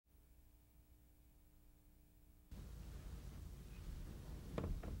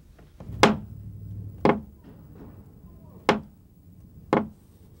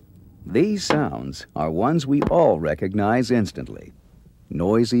These sounds are ones we all recognize instantly.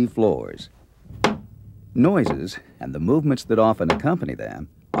 Noisy floors. Noises and the movements that often accompany them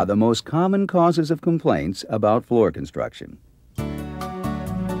are the most common causes of complaints about floor construction.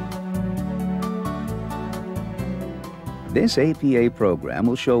 This APA program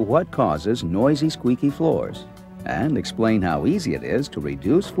will show what causes noisy, squeaky floors and explain how easy it is to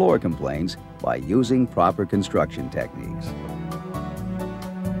reduce floor complaints by using proper construction techniques.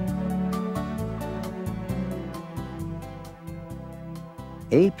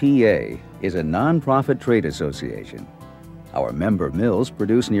 APA is a nonprofit trade association. Our member mills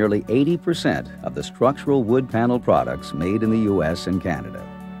produce nearly 80% of the structural wood panel products made in the U.S. and Canada.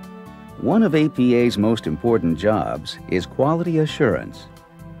 One of APA's most important jobs is quality assurance.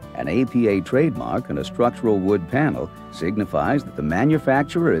 An APA trademark on a structural wood panel signifies that the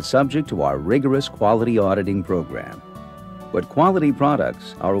manufacturer is subject to our rigorous quality auditing program. But quality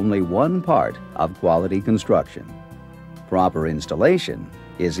products are only one part of quality construction. Proper installation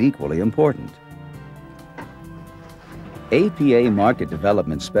is equally important. APA market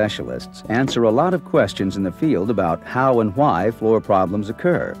development specialists answer a lot of questions in the field about how and why floor problems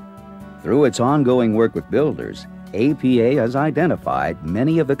occur. Through its ongoing work with builders, APA has identified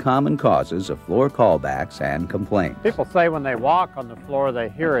many of the common causes of floor callbacks and complaints. People say when they walk on the floor they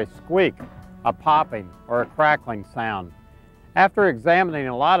hear a squeak, a popping, or a crackling sound. After examining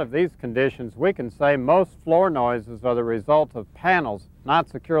a lot of these conditions, we can say most floor noises are the result of panels not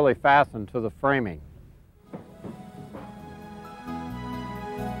securely fastened to the framing.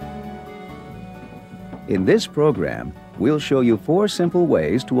 In this program, we'll show you 4 simple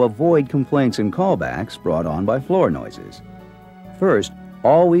ways to avoid complaints and callbacks brought on by floor noises. First,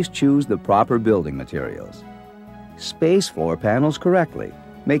 always choose the proper building materials. Space floor panels correctly,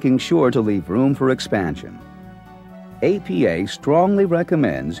 making sure to leave room for expansion. APA strongly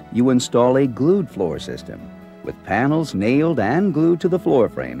recommends you install a glued floor system, with panels nailed and glued to the floor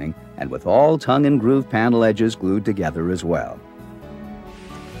framing, and with all tongue and groove panel edges glued together as well.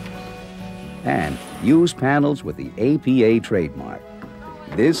 And use panels with the APA trademark.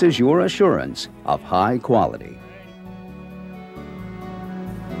 This is your assurance of high quality.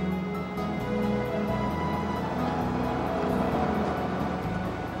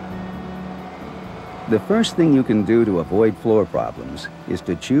 The first thing you can do to avoid floor problems is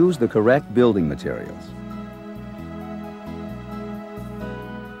to choose the correct building materials.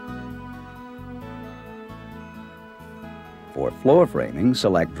 For floor framing,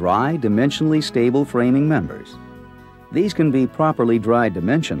 select dry, dimensionally stable framing members. These can be properly dried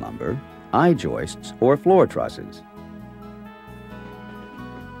dimension lumber, I-joists, or floor trusses.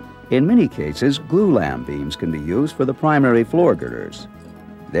 In many cases, glue-lam beams can be used for the primary floor girders.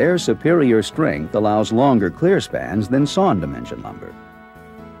 Their superior strength allows longer clear spans than sawn dimension lumber.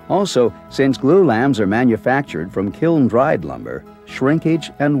 Also, since glue-lams are manufactured from kiln-dried lumber, shrinkage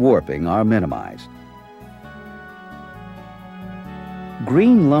and warping are minimized.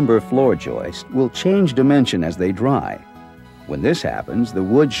 Green lumber floor joists will change dimension as they dry. When this happens, the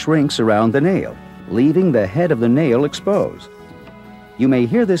wood shrinks around the nail, leaving the head of the nail exposed. You may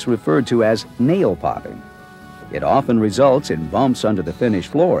hear this referred to as nail popping. It often results in bumps under the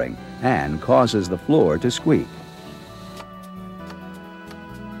finished flooring and causes the floor to squeak.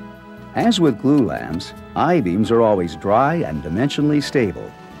 As with glue-lams, I-beams are always dry and dimensionally stable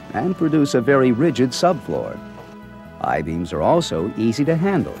and produce a very rigid subfloor. I-beams are also easy to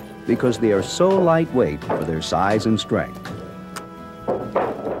handle because they are so lightweight for their size and strength.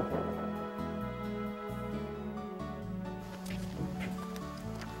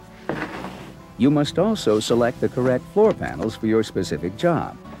 You must also select the correct floor panels for your specific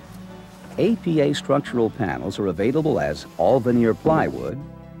job. APA structural panels are available as all-veneer plywood,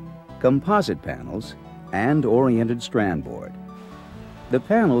 composite panels, and oriented strand board. The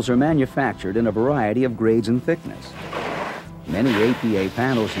panels are manufactured in a variety of grades and thickness. Many APA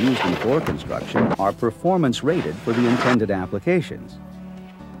panels used in floor construction are performance-rated for the intended applications.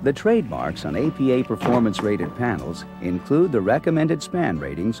 The trademarks on APA performance-rated panels include the recommended span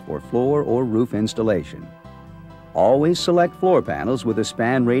ratings for floor or roof installation. Always select floor panels with a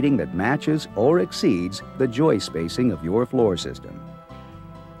span rating that matches or exceeds the joist spacing of your floor system.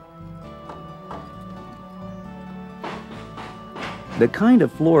 The kind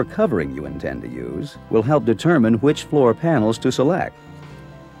of floor covering you intend to use will help determine which floor panels to select.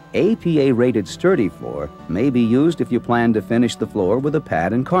 APA-rated sturdy floor may be used if you plan to finish the floor with a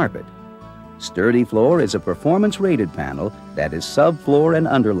pad and carpet. Sturdy floor is a performance-rated panel that is subfloor and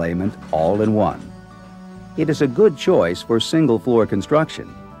underlayment all in one. It is a good choice for single-floor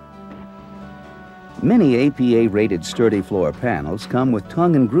construction. Many APA-rated sturdy floor panels come with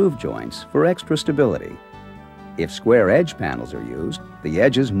tongue and groove joints for extra stability. If square edge panels are used, the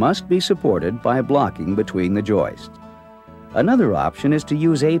edges must be supported by blocking between the joists. Another option is to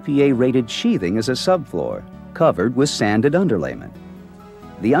use APA-rated sheathing as a subfloor, covered with sanded underlayment.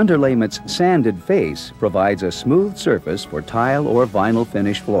 The underlayment's sanded face provides a smooth surface for tile or vinyl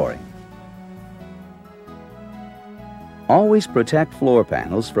finish flooring. Always protect floor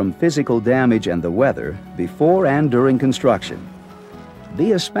panels from physical damage and the weather before and during construction.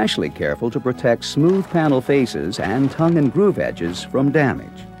 Be especially careful to protect smooth panel faces and tongue and groove edges from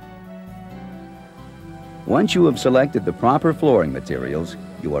damage. Once you have selected the proper flooring materials,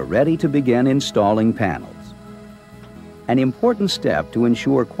 you are ready to begin installing panels. An important step to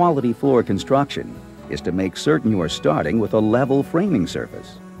ensure quality floor construction is to make certain you are starting with a level framing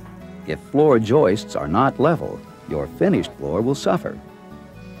surface. If floor joists are not level, your finished floor will suffer.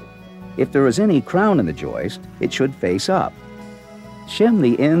 If there is any crown in the joist, it should face up. Shim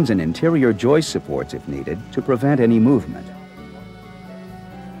the ends and interior joist supports if needed to prevent any movement.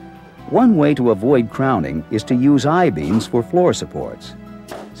 One way to avoid crowning is to use I-beams for floor supports.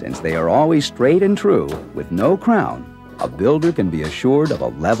 Since they are always straight and true with no crown, a builder can be assured of a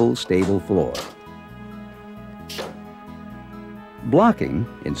level, stable floor. Blocking,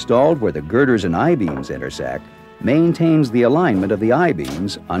 installed where the girders and I-beams intersect, maintains the alignment of the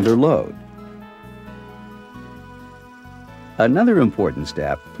I-beams under load. Another important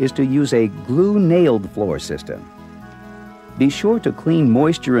step is to use a glue-nailed floor system. Be sure to clean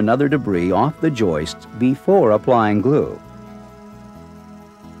moisture and other debris off the joists before applying glue.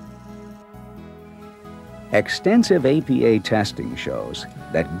 Extensive APA testing shows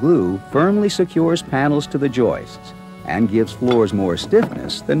that glue firmly secures panels to the joists and gives floors more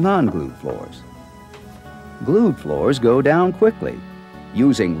stiffness than non-glued floors. Glued floors go down quickly,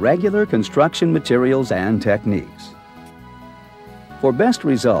 using regular construction materials and techniques. For best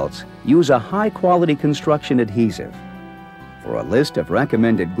results, use a high-quality construction adhesive. For a list of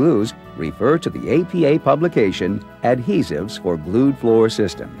recommended glues, refer to the APA publication, Adhesives for Glued Floor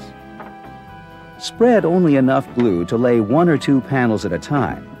Systems. Spread only enough glue to lay 1 or 2 panels at a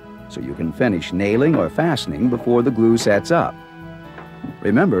time, so you can finish nailing or fastening before the glue sets up.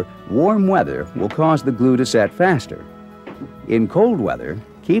 Remember, warm weather will cause the glue to set faster. In cold weather,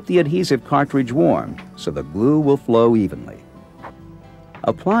 keep the adhesive cartridge warm so the glue will flow evenly.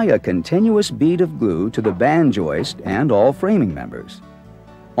 Apply a continuous bead of glue to the band joist and all framing members.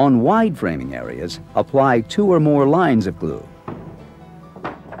 On wide framing areas, apply 2 or more lines of glue.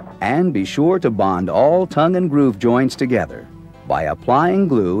 And be sure to bond all tongue and groove joints together by applying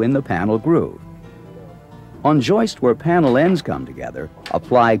glue in the panel groove. On joists where panel ends come together,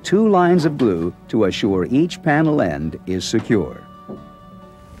 apply 2 lines of glue to assure each panel end is secure.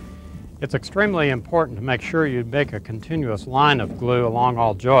 It's extremely important to make sure you make a continuous line of glue along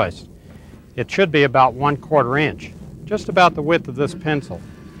all joists. It should be about 1/4 inch, just about the width of this pencil.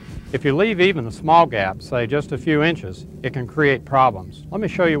 If you leave even a small gap, say just a few inches, it can create problems. Let me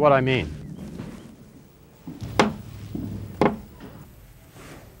show you what I mean.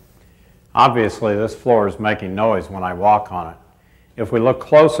 Obviously, this floor is making noise when I walk on it. If we look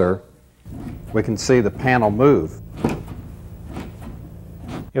closer, we can see the panel move.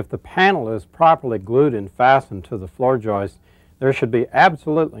 If the panel is properly glued and fastened to the floor joist, there should be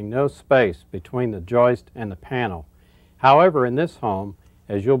absolutely no space between the joist and the panel. However, in this home,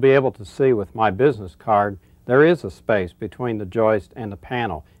 as you'll be able to see with my business card, there is a space between the joist and the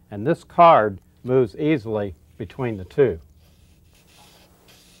panel, and this card moves easily between the two.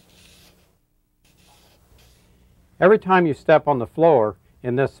 Every time you step on the floor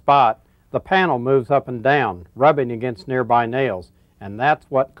in this spot, the panel moves up and down, rubbing against nearby nails, and that's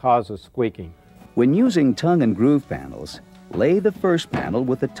what causes squeaking. When using tongue and groove panels, lay the first panel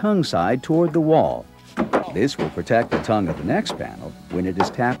with the tongue side toward the wall. This will protect the tongue of the next panel when it is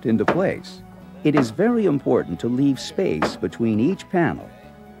tapped into place. It is very important to leave space between each panel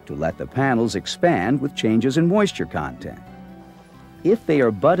to let the panels expand with changes in moisture content. If they are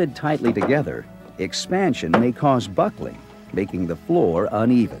butted tightly together, expansion may cause buckling, making the floor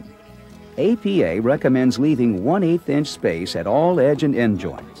uneven. APA recommends leaving 1/8 inch space at all edge and end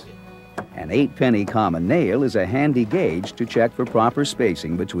joints. An 8-penny common nail is a handy gauge to check for proper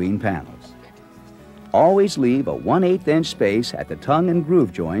spacing between panels. Always leave a 1/8 inch space at the tongue and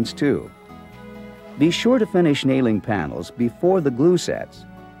groove joints too. Be sure to finish nailing panels before the glue sets.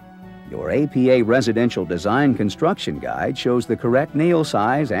 Your APA Residential Design Construction Guide shows the correct nail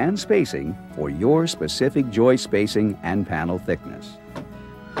size and spacing for your specific joist spacing and panel thickness.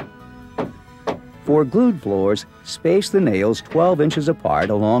 For glued floors, space the nails 12 inches apart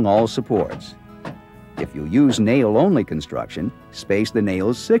along all supports. If you use nail-only construction, space the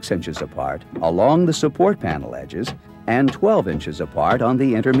nails 6 inches apart along the support panel edges and 12 inches apart on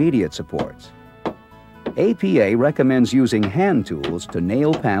the intermediate supports. APA recommends using hand tools to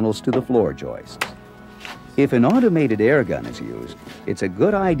nail panels to the floor joists. If an automated air gun is used, it's a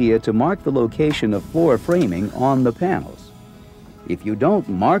good idea to mark the location of floor framing on the panels. If you don't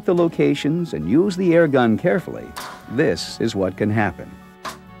mark the locations and use the air gun carefully, this is what can happen.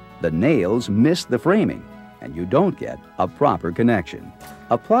 The nails miss the framing, and you don't get a proper connection.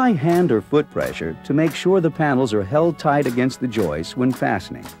 Apply hand or foot pressure to make sure the panels are held tight against the joists when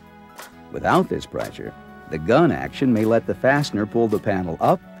fastening. Without this pressure, the gun action may let the fastener pull the panel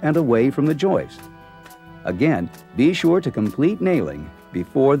up and away from the joist. Again, be sure to complete nailing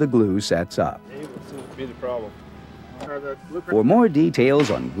before the glue sets up. For more details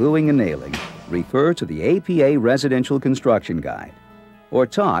on gluing and nailing, refer to the APA Residential Construction Guide or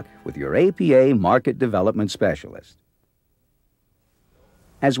talk with your APA Market Development Specialist.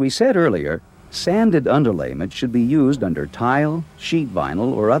 As we said earlier, sanded underlayment should be used under tile, sheet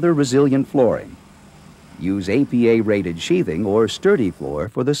vinyl, or other resilient flooring. Use APA-rated sheathing or sturdy floor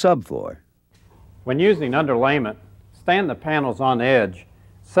for the subfloor. When using underlayment, stand the panels on edge,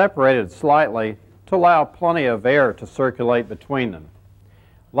 separated slightly to allow plenty of air to circulate between them.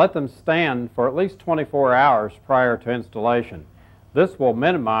 Let them stand for at least 24 hours prior to installation. This will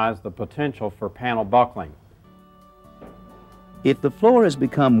minimize the potential for panel buckling. If the floor has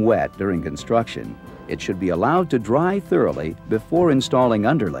become wet during construction, it should be allowed to dry thoroughly before installing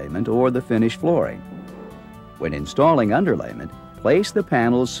underlayment or the finished flooring. When installing underlayment, place the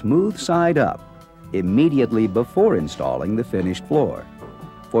panels smooth side up immediately before installing the finished floor.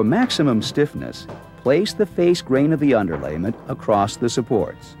 For maximum stiffness, place the face grain of the underlayment across the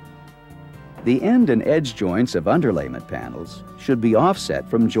supports. The end and edge joints of underlayment panels should be offset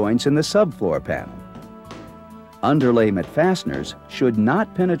from joints in the subfloor panel. Underlayment fasteners should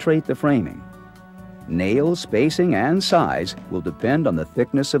not penetrate the framing. Nail spacing and size will depend on the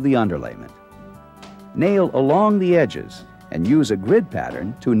thickness of the underlayment. Nail along the edges and use a grid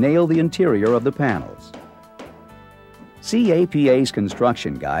pattern to nail the interior of the panels. See APA's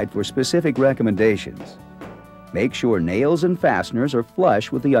construction guide for specific recommendations. Make sure nails and fasteners are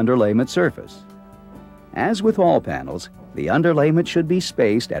flush with the underlayment surface. As with all panels, the underlayment should be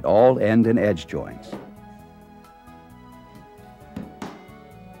spaced at all end and edge joints.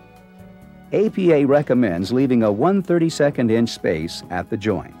 APA recommends leaving a 1/32 inch space at the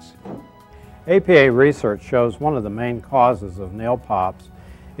joints. APA research shows one of the main causes of nail pops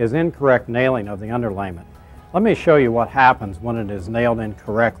is incorrect nailing of the underlayment. Let me show you what happens when it is nailed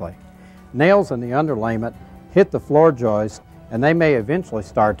incorrectly. Nails in the underlayment hit the floor joist and they may eventually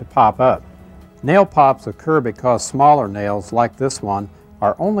start to pop up. Nail pops occur because smaller nails like this one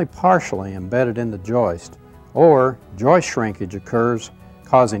are only partially embedded in the joist, or joist shrinkage occurs,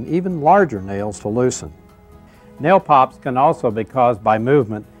 causing even larger nails to loosen. Nail pops can also be caused by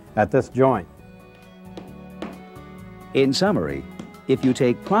movement at this joint. In summary, if you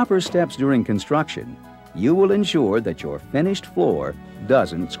take proper steps during construction, you will ensure that your finished floor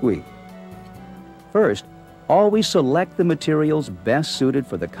doesn't squeak. First, always select the materials best suited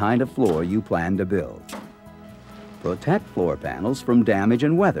for the kind of floor you plan to build. Protect floor panels from damage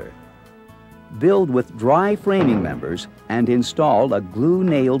and weather. Build with dry framing members and install a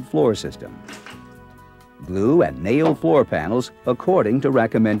glue-nailed floor system. Glue and nail floor panels according to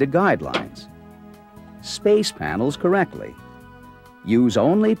recommended guidelines. Space panels correctly. Use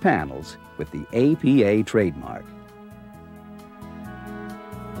only panels with the APA trademark.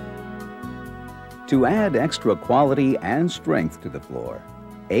 To add extra quality and strength to the floor,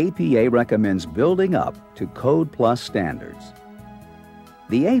 APA recommends building up to Code Plus standards.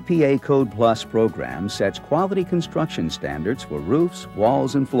 The APA Code Plus program sets quality construction standards for roofs,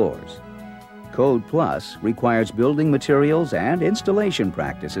 walls, and floors. Code Plus requires building materials and installation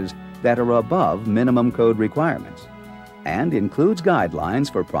practices that are above minimum code requirements and includes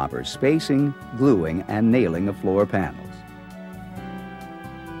guidelines for proper spacing, gluing, and nailing of floor panels.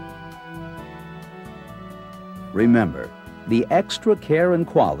 Remember, the extra care and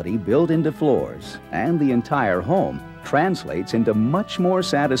quality built into floors and the entire home translates into much more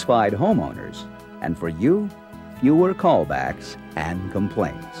satisfied homeowners, and for you, fewer callbacks and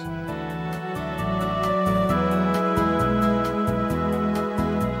complaints.